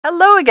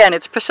Hello again,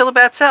 it's Priscilla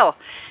Batzell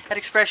at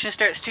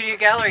Expressionist Art Studio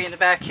Gallery in the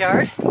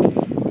backyard.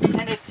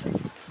 And it's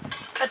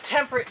a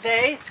temperate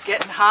day, it's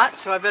getting hot,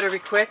 so I better be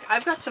quick.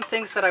 I've got some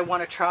things that I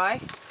want to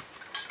try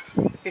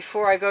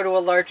before I go to a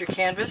larger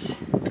canvas.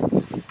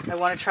 I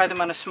want to try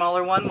them on a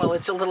smaller one while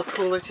it's a little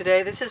cooler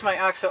today. This is my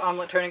OXO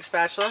omelet turning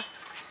spatula,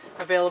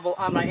 available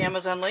on my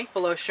Amazon link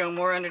below, show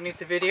more underneath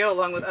the video,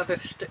 along with other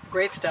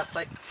great stuff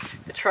like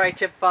the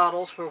tri-tip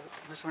bottles, where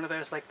there's one of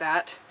those like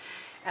that,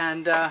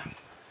 and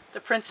the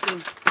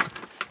Princeton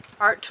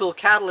Art Tool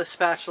Catalyst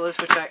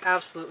spatulas, which I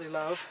absolutely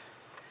love.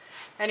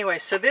 Anyway,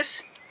 so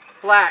this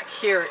black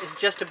here is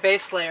just a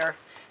base layer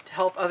to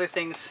help other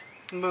things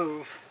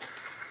move.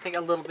 I think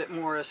a little bit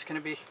more is going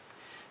to be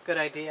a good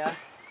idea.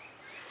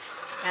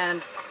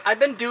 And I've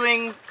been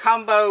doing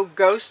combo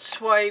ghost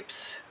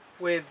swipes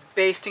with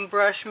basting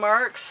brush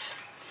marks,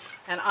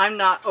 and I'm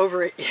not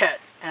over it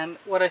yet. And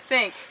what I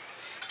think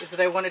is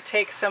that I want to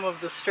take some of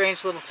the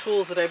strange little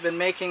tools that I've been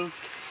making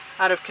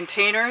out of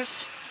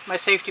containers. My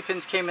safety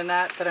pins came in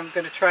that I'm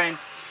going to try and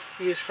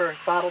use for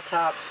bottle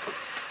tops.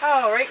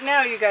 Oh, right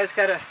now you guys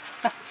got to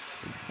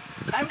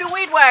time to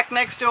weed whack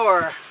next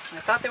door. I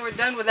thought they were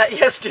done with that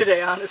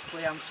yesterday,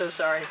 honestly. I'm so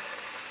sorry.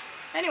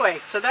 Anyway,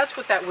 so that's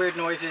what that weird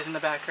noise is in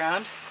the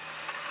background.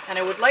 And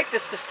I would like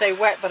this to stay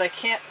wet, but I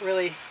can't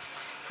really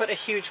put a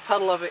huge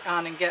puddle of it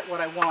on and get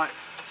what I want.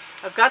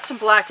 I've got some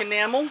black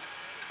enamel,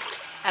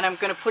 and I'm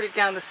going to put it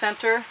down the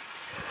center.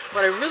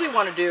 What I really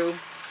want to do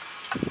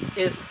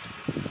is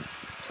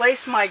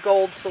place my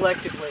gold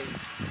selectively.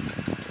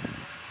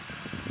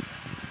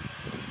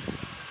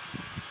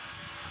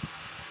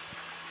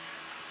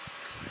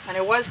 And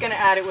I was going to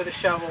add it with a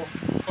shovel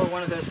or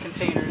one of those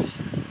containers.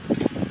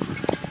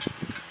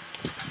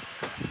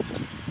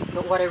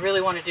 But what I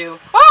really want to do...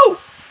 Oh!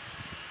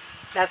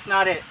 That's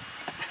not it.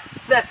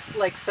 That's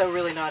like so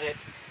really not it.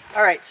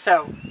 Alright,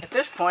 so at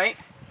this point,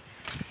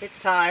 it's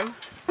time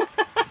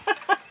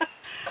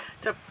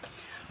to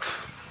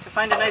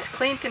find a nice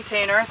clean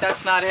container.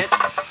 That's not it.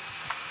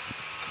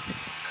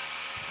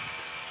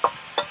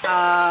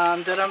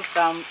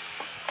 Let's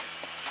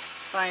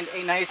find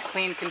a nice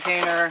clean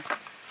container.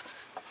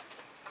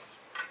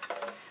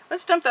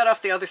 Let's dump that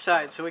off the other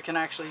side so we can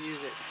actually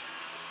use it.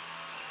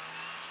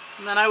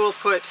 And then I will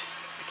put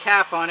a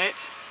cap on it.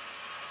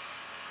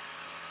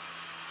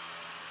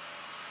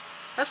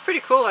 That's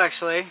pretty cool,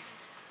 actually.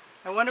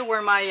 I wonder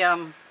where my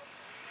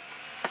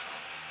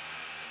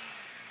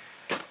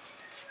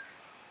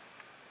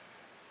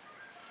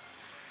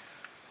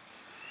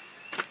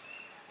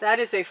that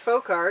is a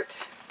folk art.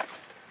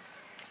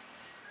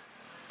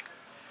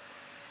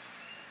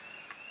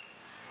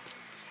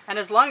 And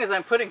as long as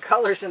I'm putting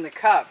colors in the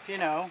cup, you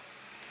know.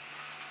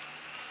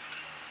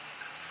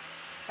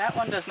 That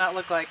one does not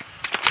look like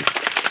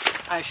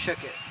I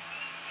shook it.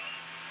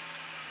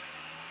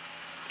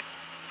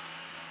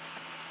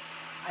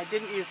 I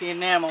didn't use the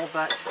enamel,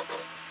 but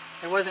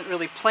I wasn't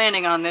really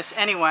planning on this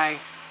anyway.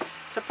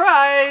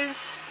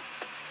 Surprise!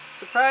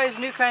 Surprise,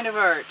 new kind of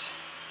art.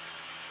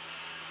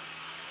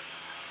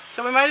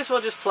 So we might as well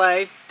just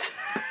play,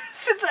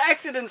 since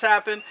accidents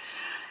happen.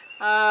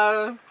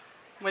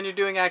 When you're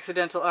doing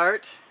accidental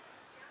art.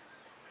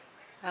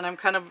 And I'm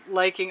kind of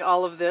liking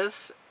all of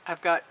this.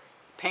 I've got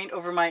paint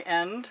over my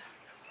end.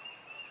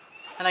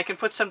 And I can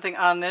put something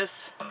on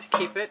this to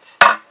keep it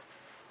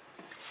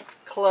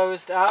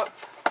closed up.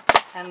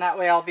 And that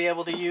way I'll be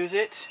able to use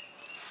it.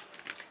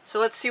 So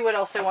let's see what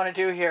else I want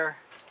to do here.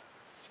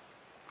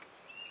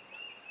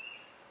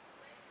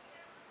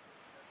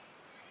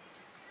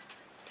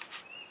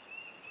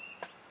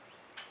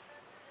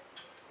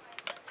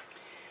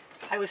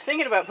 I was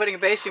thinking about putting a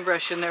basting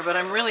brush in there, but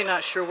I'm really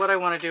not sure what I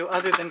want to do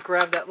other than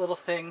grab that little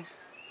thing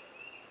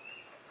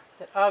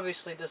that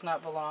obviously does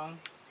not belong.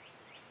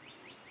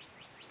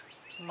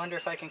 I wonder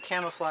if I can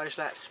camouflage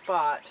that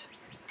spot.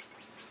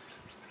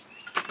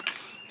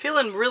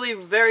 Feeling really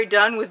very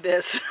done with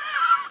this.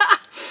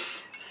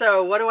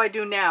 So what do I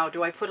do now?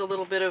 Do I put a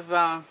little bit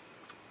of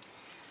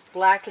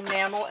black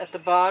enamel at the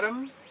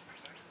bottom?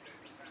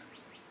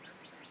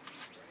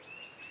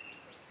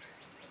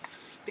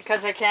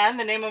 Because I can,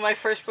 the name of my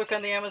first book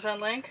on the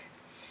Amazon link,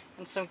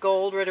 and some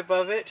gold right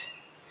above it.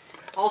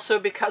 Also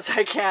because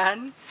I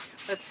can.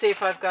 Let's see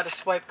if I've got a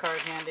swipe card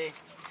handy.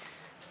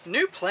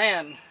 New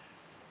plan.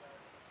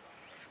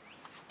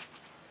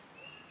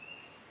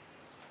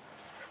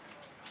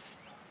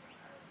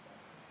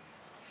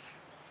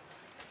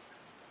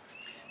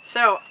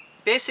 So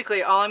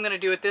basically all I'm going to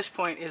do at this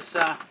point is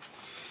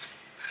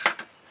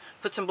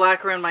put some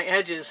black around my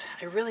edges.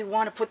 I really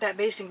want to put that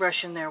basting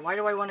brush in there. Why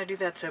do I want to do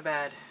that so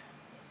bad?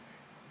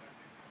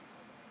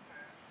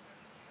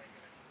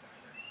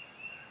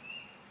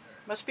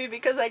 Must be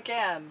because I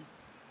can.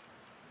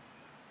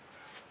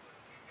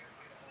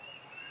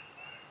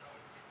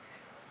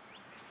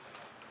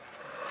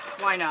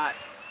 Why not?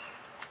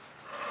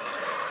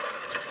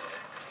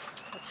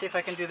 Let's see if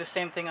I can do the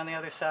same thing on the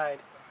other side.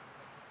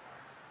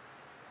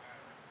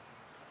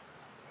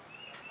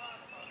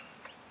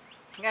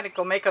 I gotta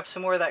go make up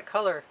some more of that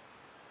color.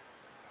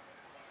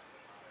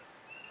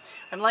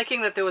 I'm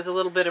liking that there was a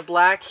little bit of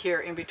black here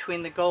in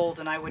between the gold,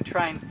 and I would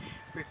try and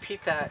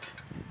repeat that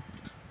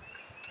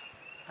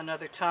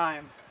another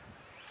time.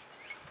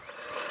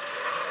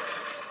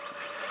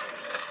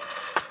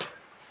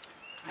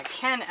 I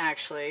can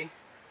actually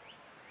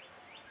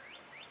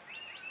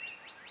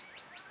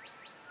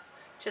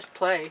just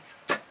play,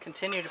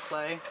 continue to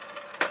play.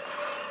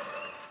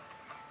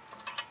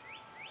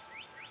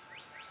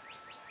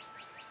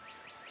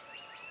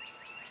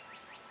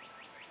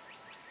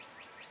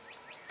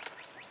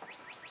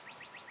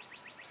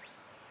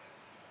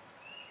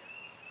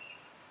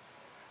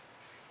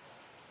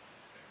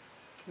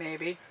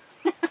 Maybe.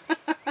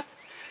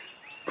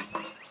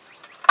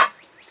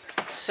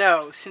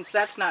 So, since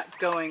that's not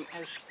going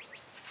as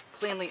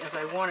cleanly as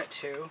I want it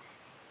to,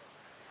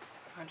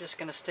 I'm just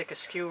going to stick a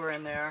skewer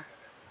in there.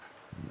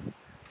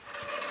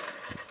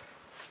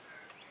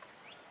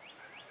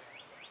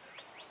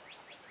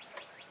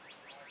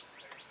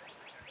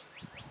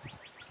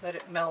 Let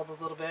it meld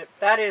a little bit.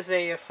 That is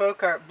a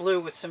folk art blue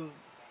with some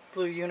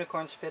blue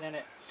unicorn spit in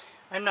it.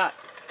 I'm not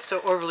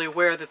so overly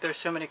aware that there's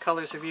so many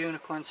colors of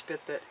unicorn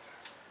spit that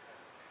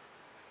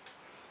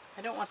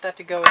I don't want that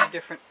to go at a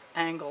different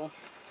angle.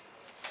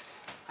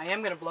 I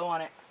am going to blow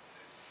on it.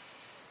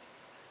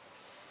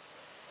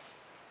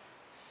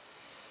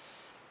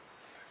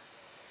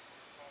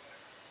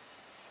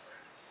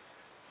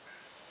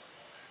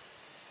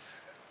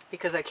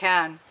 Because I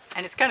can,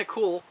 and it's kind of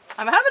cool.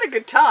 I'm having a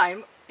good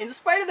time, in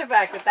spite of the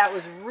fact that that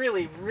was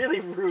really, really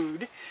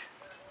rude.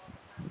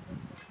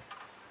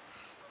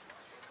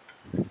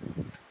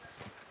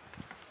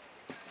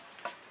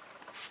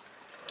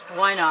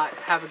 Why not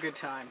have a good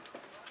time?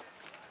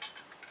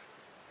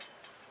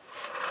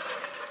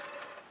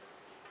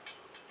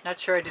 Not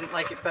sure I didn't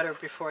like it better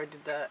before I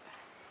did that.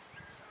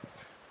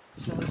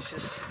 So let's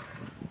just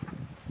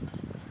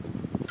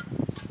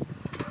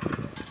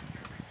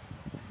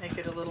make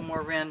it a little more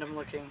random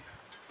looking.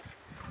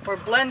 Or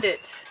blend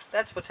it.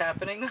 That's what's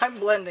happening. I'm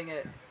blending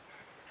it.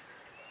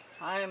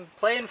 I'm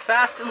playing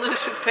fast and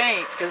loose with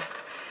paint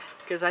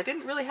because I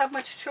didn't really have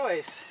much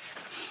choice.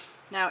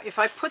 Now, if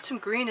I put some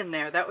green in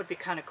there, that would be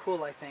kind of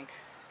cool, I think.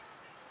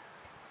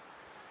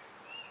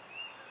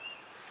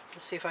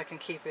 Let's see if I can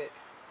keep it.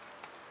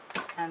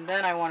 And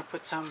then I want to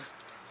put some,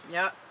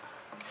 yeah.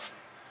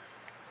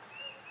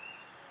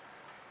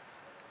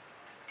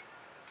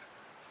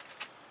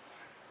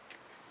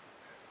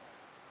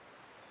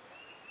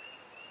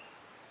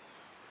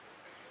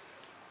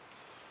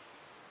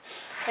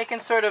 Making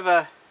sort of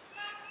a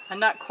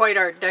not quite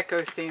Art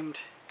Deco themed.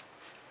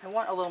 I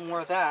want a little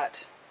more of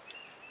that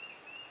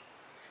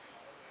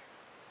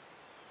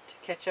to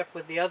catch up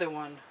with the other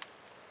one.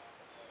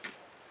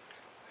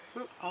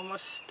 Oop,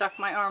 almost stuck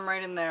my arm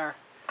right in there.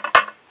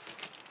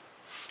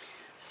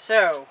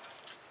 So,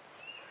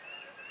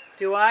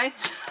 do I?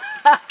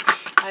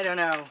 I don't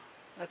know.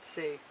 Let's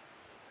see.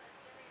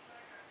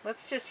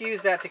 Let's just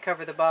use that to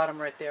cover the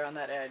bottom right there on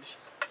that edge.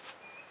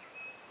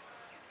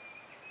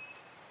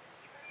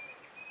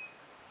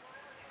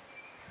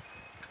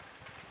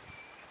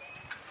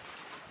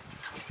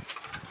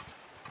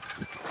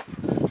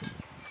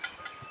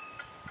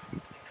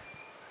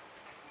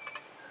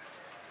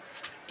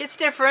 It's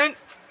different,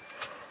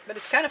 but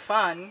it's kind of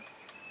fun.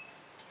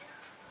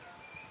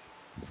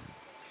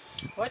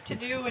 What to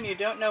do when you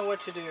don't know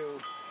what to do.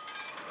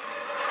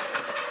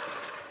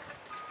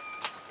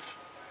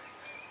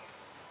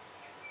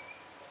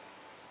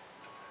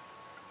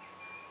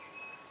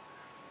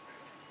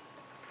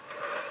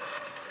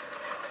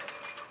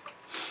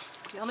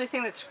 The only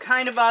thing that's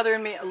kind of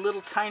bothering me a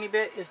little tiny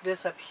bit is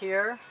this up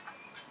here.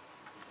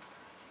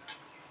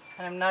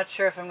 And I'm not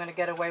sure if I'm going to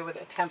get away with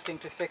attempting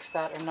to fix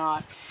that or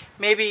not.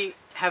 Maybe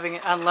having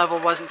it on level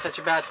wasn't such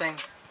a bad thing.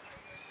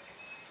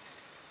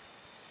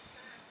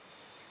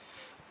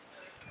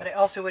 But I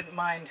also wouldn't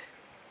mind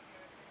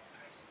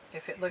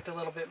if it looked a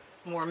little bit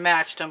more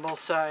matched on both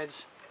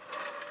sides.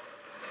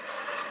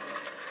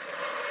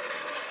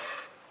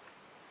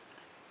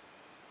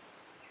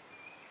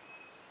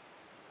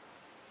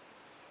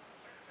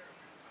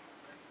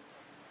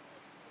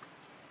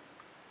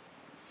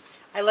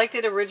 I liked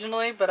it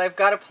originally, but I've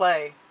got to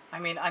play. I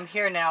mean, I'm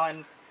here now,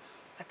 and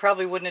I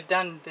probably wouldn't have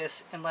done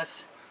this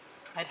unless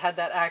I'd had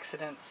that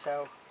accident,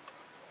 so...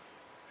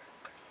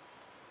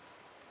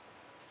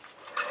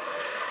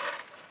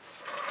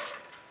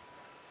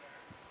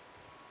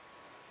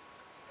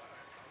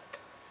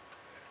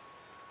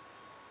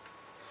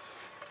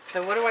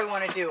 So what do I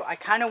want to do? I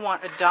kind of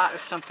want a dot of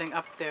something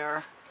up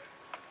there.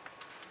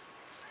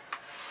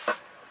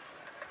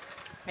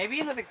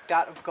 Maybe another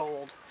dot of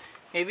gold.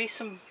 Maybe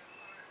some...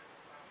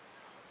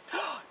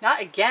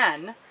 Not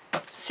again.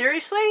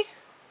 Seriously?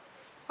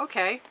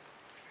 Okay.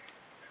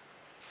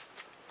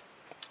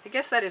 I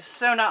guess that is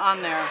so not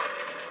on there.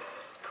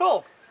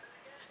 Cool.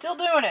 Still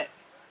doing it.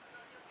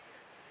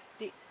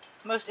 The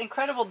most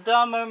incredible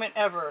duh moment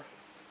ever.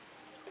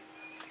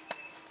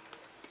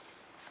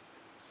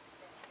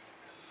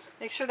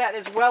 Make sure that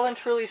is well and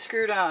truly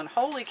screwed on.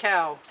 Holy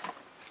cow.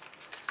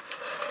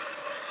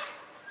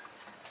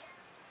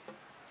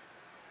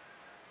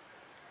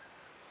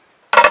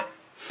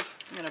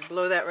 I'm going to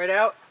blow that right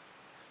out.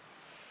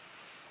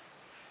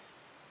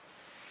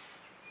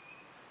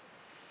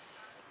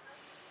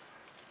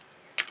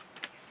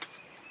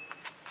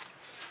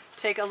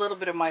 Take a little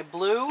bit of my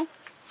blue.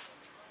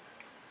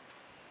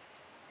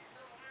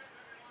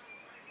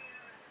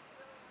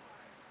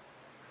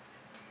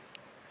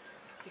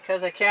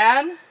 Because I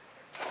can.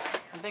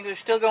 I think they're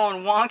still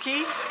going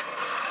wonky.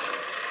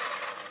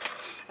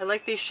 I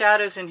like these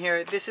shadows in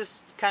here. This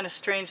is kind of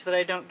strange that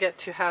I don't get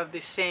to have the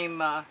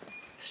same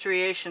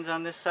striations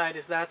on this side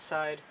as that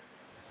side.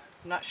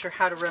 I'm not sure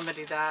how to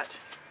remedy that.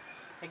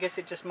 I guess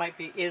it just might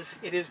be,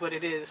 it is what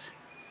it is.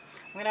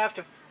 I'm going to have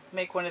to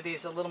make one of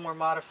these a little more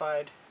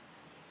modified.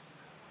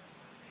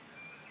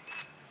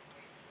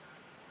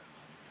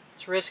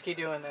 It's risky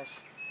doing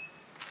this,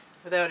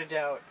 without a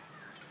doubt.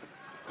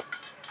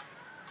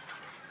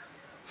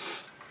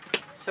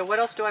 So what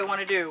else do I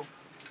want to do?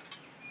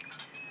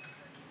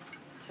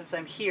 Since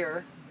I'm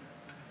here,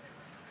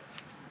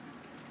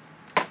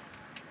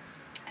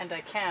 and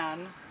I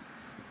can,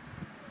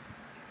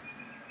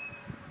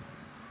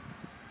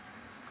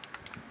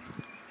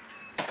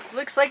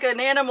 looks like an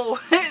animal.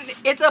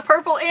 It's a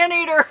purple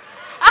anteater.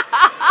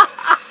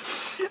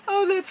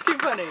 Oh, that's too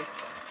funny.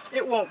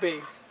 It won't be.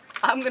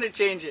 I'm going to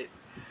change it.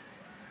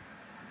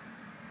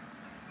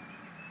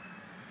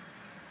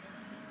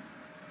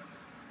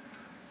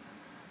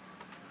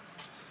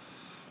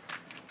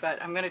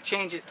 But I'm going to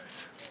change it.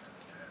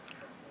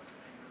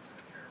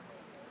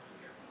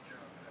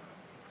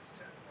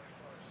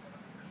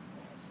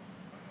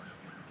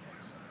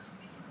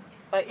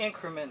 By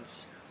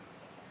increments.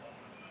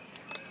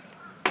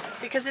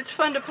 Because it's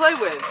fun to play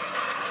with.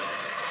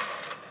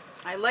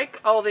 I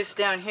like all this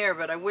down here,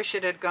 but I wish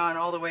it had gone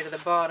all the way to the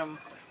bottom.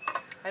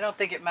 I don't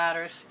think it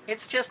matters.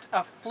 It's just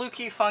a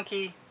fluky,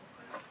 funky,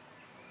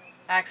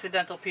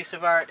 accidental piece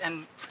of art,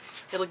 and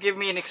it'll give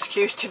me an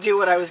excuse to do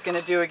what I was going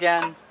to do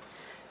again.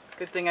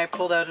 Good thing I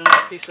pulled out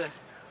another piece of,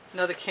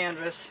 another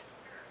canvas.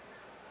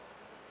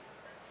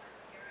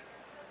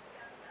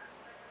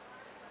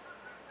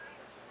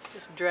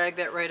 Just drag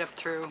that right up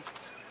through.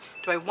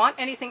 Do I want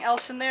anything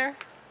else in there?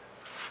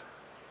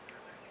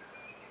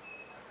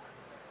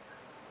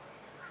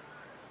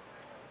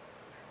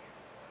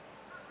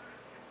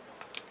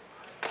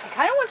 I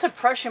kind of want some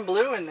Prussian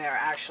blue in there,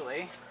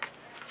 actually,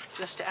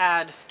 just to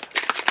add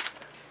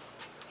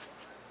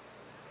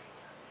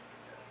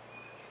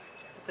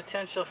the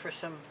potential for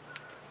some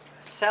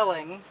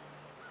selling.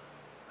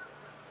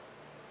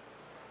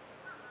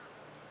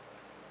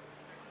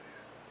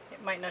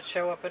 It might not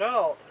show up at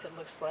all, it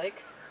looks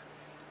like.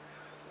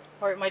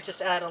 Or it might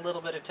just add a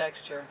little bit of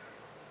texture.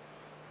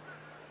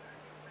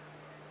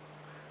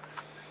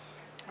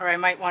 Or I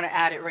might want to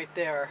add it right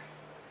there.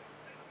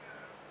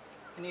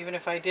 And even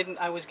if I didn't,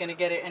 I was going to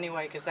get it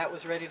anyway because that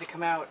was ready to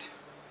come out.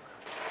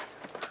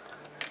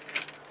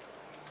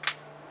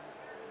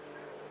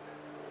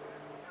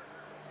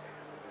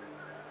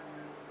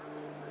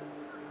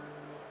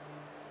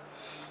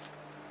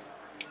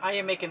 I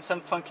am making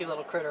some funky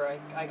little critter,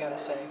 I gotta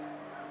say.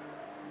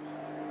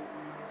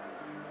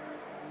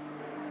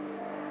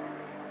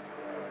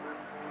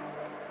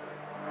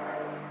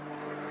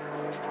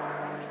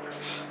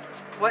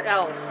 What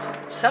else?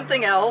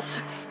 Something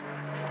else.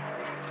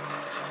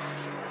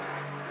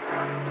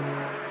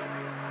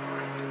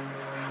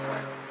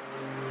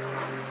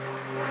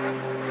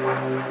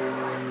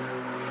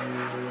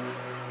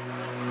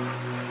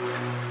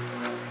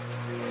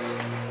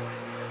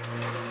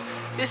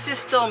 This is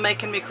still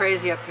making me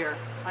crazy up here.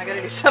 I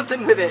gotta do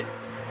something with it.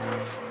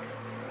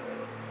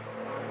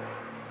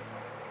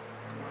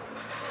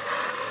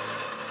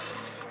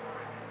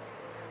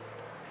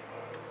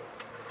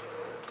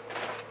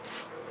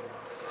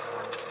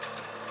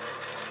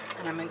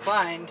 And I'm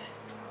inclined to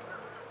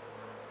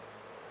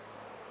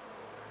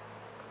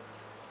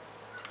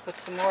put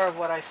some more of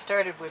what I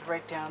started with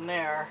right down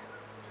there.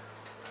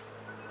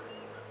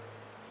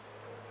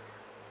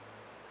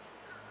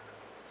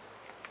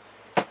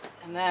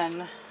 And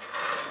then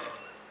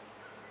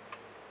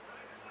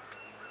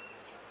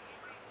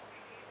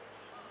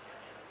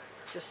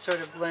just sort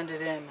of blend it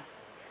in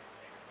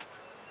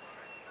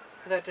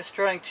without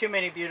destroying too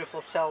many beautiful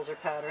cells or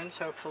patterns,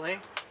 hopefully.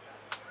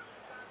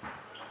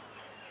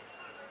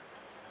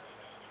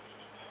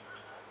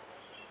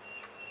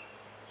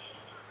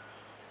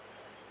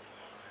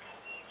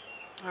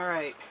 All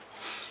right.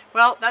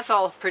 Well, that's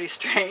all pretty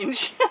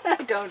strange. I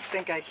don't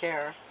think I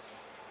care.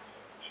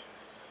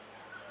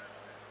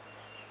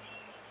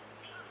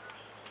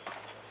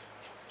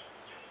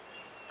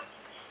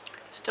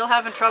 Still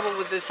having trouble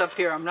with this up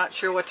here. I'm not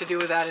sure what to do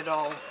with that at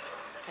all.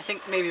 I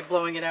think maybe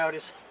blowing it out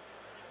is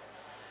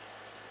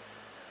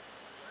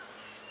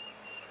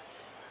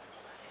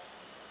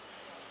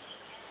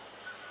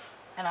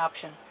an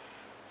option.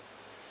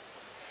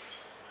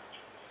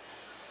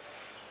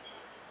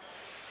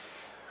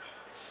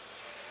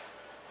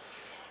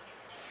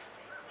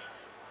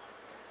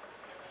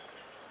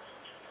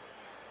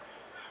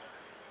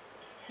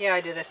 Yeah, I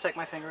did. I stuck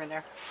my finger in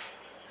there.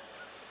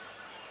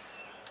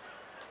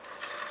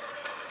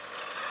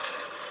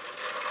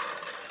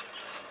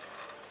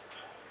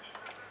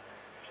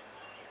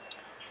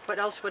 What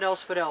else? What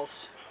else? What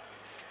else?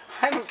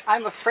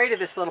 I'm afraid of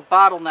this little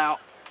bottle now,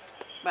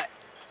 but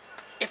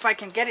if I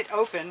can get it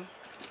open.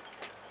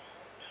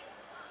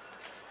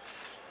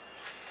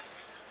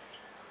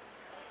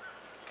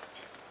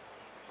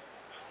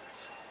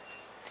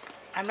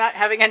 I'm not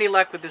having any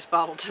luck with this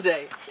bottle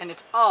today, and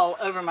it's all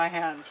over my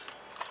hands.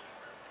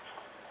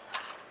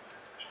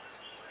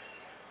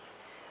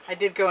 I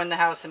did go in the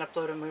house and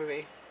upload a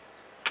movie,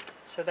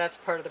 so that's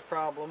part of the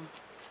problem.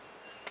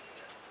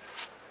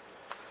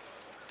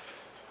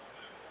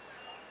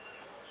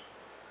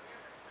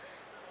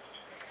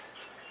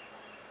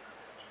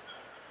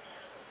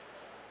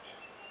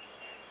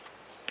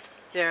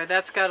 There,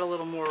 that's got a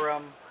little more,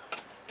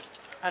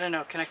 I don't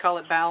know, can I call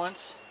it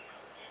balance?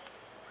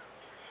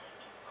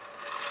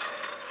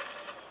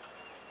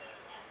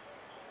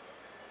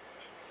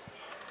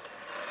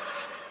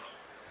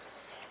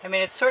 I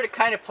mean, it's sort of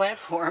kind of plant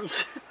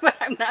forms, but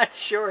I'm not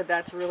sure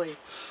that's really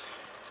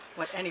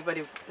what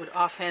anybody would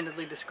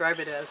offhandedly describe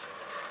it as.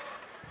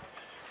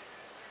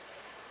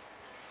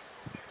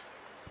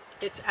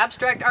 It's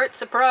abstract art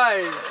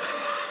surprise.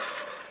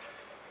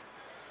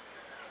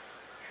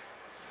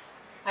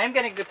 I am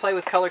getting to play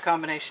with color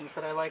combinations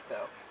that I like,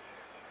 though.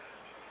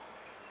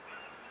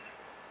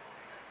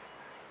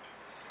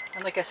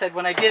 And like I said,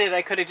 when I did it,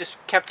 I could have just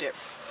kept it.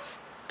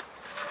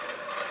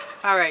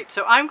 Alright,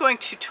 so I'm going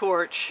to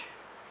torch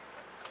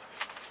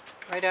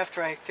right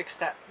after I fix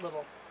that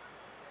little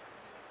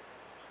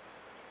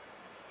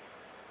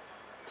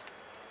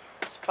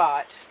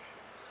spot.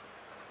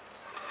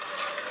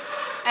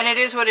 And it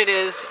is what it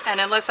is,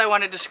 and unless I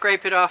wanted to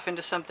scrape it off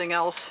into something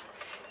else,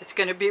 it's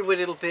going to be what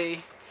it'll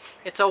be.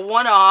 It's a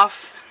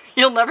one-off.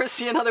 You'll never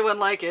see another one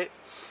like it.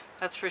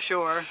 That's for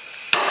sure.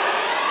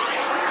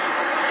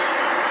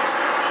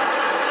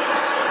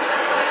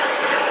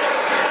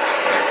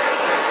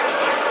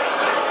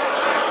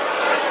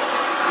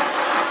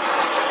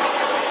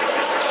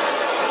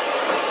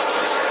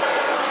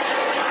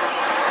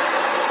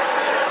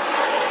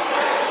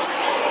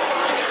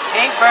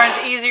 Paint burns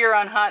easier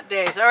on hot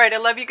days. Alright, I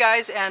love you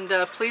guys, and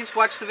please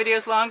watch the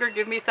videos longer.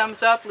 Give me a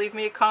thumbs up. Leave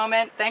me a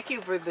comment. Thank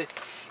you for the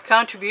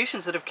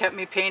contributions that have kept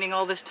me painting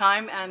all this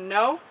time, and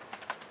know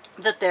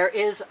that there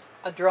is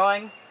a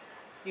drawing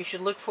you should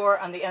look for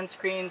on the end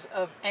screens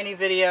of any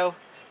video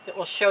that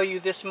will show you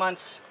this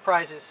month's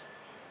prizes.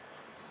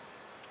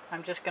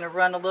 I'm just going to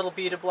run a little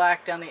bead of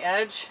black down the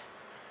edge,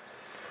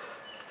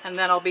 and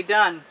then I'll be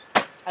done.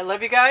 I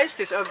love you guys.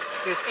 There's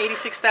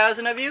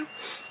 86,000 of you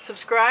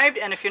subscribed,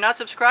 and if you're not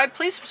subscribed,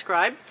 please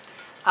subscribe.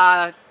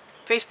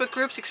 Facebook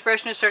groups,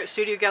 Expressionist Art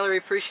Studio Gallery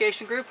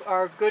Appreciation Group,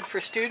 are good for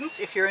students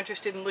if you're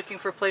interested in looking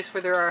for a place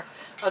where there are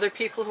other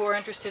people who are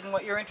interested in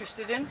what you're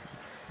interested in.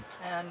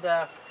 And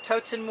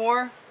Totes and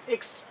More,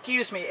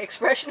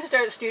 Expressionist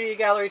Art Studio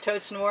Gallery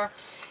Totes and More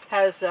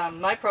has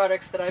my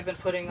products that I've been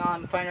putting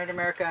on Fine Art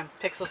America and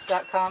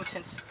Pixels.com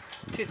since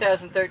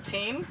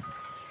 2013.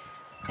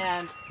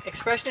 And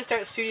Expressionist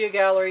Art Studio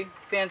Gallery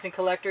Fans and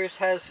Collectors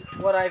has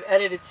what I've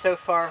edited so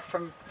far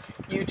from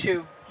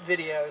YouTube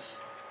videos.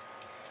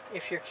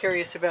 If you're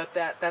curious about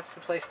that, that's the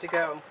place to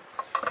go.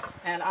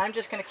 And I'm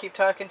just going to keep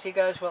talking to you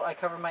guys while I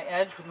cover my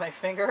edge with my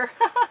finger.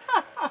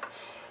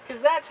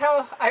 Because that's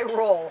how I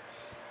roll.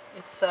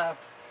 It's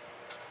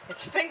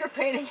finger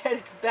painting at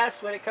its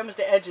best when it comes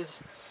to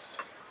edges.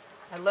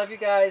 I love you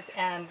guys,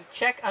 and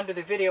check under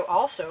the video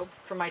also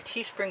for my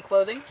Teespring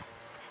clothing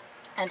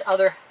and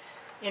other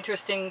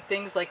interesting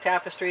things like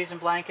tapestries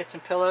and blankets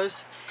and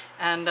pillows.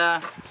 And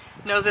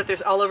know that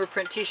there's all over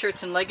print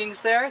t-shirts and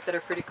leggings there that are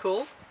pretty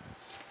cool.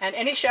 And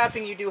any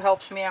shopping you do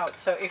helps me out.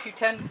 So if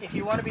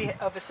you want to be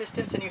of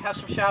assistance and you have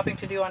some shopping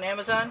to do on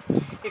Amazon,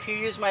 if you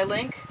use my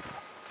link,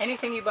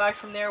 anything you buy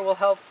from there will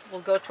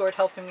go toward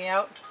helping me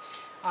out.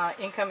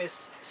 Income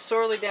is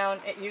sorely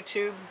down at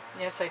YouTube.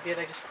 Yes, I did.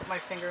 I just put my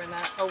finger in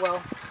that. Oh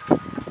well.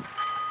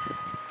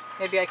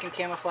 Maybe I can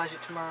camouflage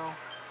it tomorrow.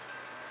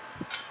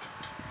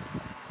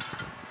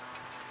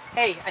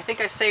 Hey, I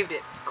think I saved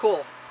it.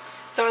 Cool.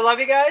 So I love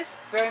you guys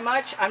very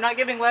much. I'm not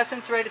giving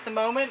lessons right at the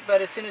moment, but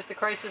as soon as the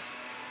crisis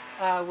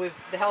with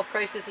the health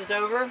crisis is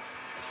over,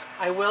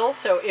 I will.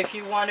 So if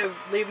you want to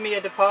leave me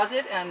a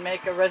deposit and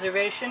make a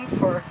reservation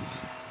for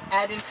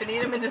ad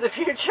infinitum into the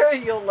future,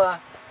 you'll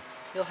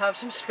have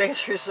some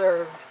space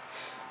reserved.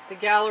 The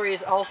gallery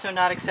is also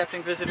not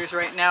accepting visitors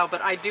right now,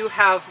 but I do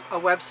have a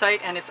website,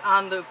 and it's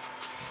on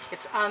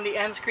the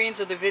end screens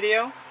of the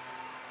video.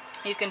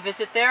 You can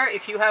visit there.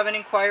 If you have an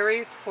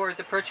inquiry for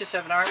the purchase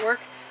of an artwork,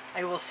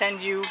 I will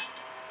send you,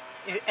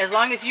 as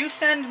long as you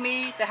send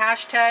me the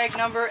hashtag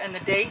number and the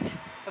date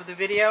of the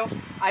video,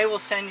 I will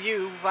send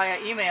you via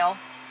email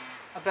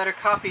a better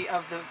copy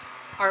of the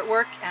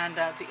artwork, and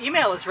the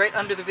email is right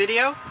under the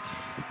video.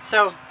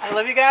 So I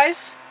love you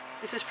guys.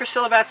 This is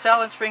Priscilla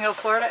Batzell in Spring Hill,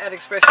 Florida at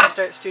Expressionist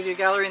Art Studio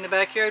Gallery in the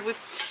backyard with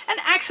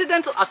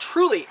a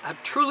truly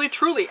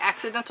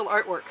accidental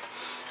artwork.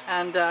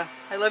 And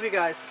I love you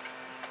guys.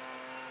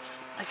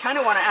 I kind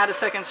of want to add a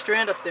second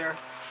strand up there.